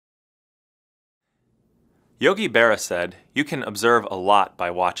Yogi Berra said, "You can observe a lot by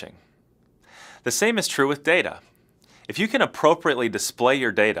watching." The same is true with data. If you can appropriately display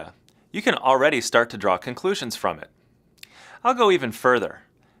your data, you can already start to draw conclusions from it. I'll go even further.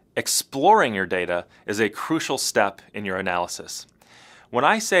 Exploring your data is a crucial step in your analysis. When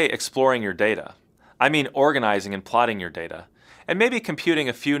I say exploring your data, I mean organizing and plotting your data, and maybe computing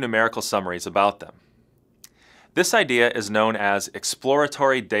a few numerical summaries about them. This idea is known as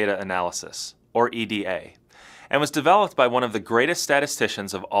Exploratory Data Analysis, or EDA, and was developed by one of the greatest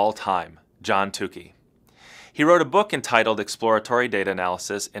statisticians of all time, John Tukey. He wrote a book entitled Exploratory Data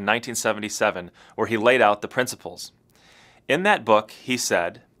Analysis in 1977, where he laid out the principles. In that book, he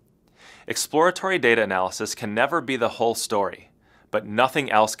said, "Exploratory data analysis can never be the whole story, but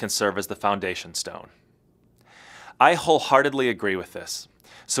nothing else can serve as the foundation stone." I wholeheartedly agree with this,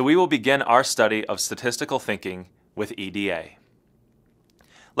 so we will begin our study of statistical thinking with EDA.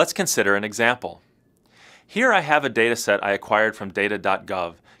 Let's consider an example. Here I have a dataset I acquired from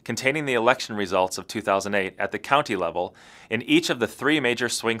data.gov containing the election results of 2008 at the county level in each of the 3 major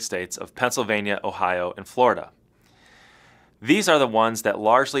swing states of Pennsylvania, Ohio, and Florida. These are the ones that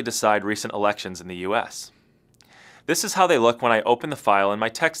largely decide recent elections in the US. This is how they look when I open the file in my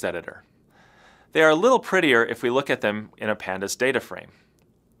text editor. They are a little prettier if we look at them in a pandas data frame.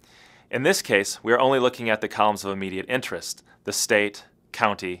 In this case, we are only looking at the columns of immediate interest, the state,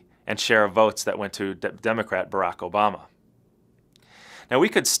 county, and share of votes that went to Democrat Barack Obama. Now we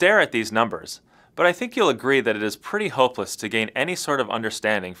could stare at these numbers, but I think you'll agree that it is pretty hopeless to gain any sort of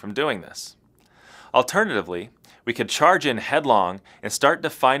understanding from doing this. Alternatively, we could charge in headlong and start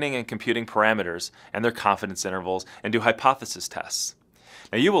defining and computing parameters and their confidence intervals and do hypothesis tests.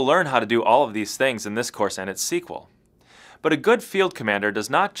 Now you will learn how to do all of these things in this course and its sequel. But a good field commander does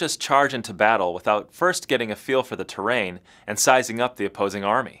not just charge into battle without first getting a feel for the terrain and sizing up the opposing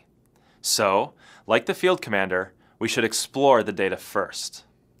army. So, like the field commander, we should explore the data first.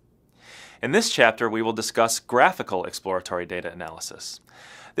 In this chapter, we will discuss graphical exploratory data analysis.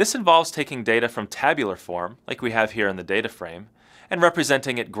 This involves taking data from tabular form, like we have here in the data frame, and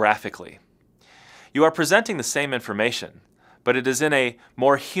representing it graphically. You are presenting the same information, but it is in a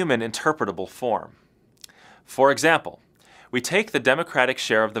more human interpretable form. For example, we take the Democratic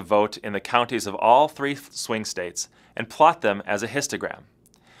share of the vote in the counties of all 3 swing states and plot them as a histogram.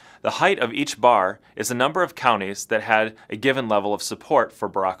 The height of each bar is the number of counties that had a given level of support for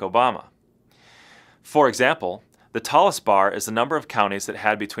Barack Obama. For example, the tallest bar is the number of counties that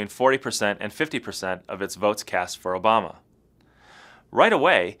had between 40% and 50% of its votes cast for Obama. Right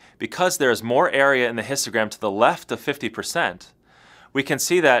away, because there is more area in the histogram to the left of 50%, we can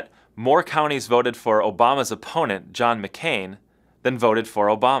see that more counties voted for Obama's opponent, John McCain, than voted for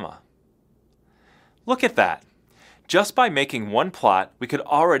Obama. Look at that. Just by making one plot, we could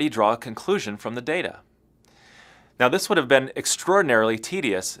already draw a conclusion from the data. Now this would have been extraordinarily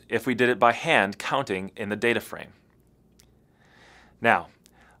tedious if we did it by hand counting in the data frame. Now,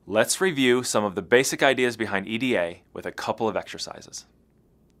 let's review some of the basic ideas behind EDA with a couple of exercises.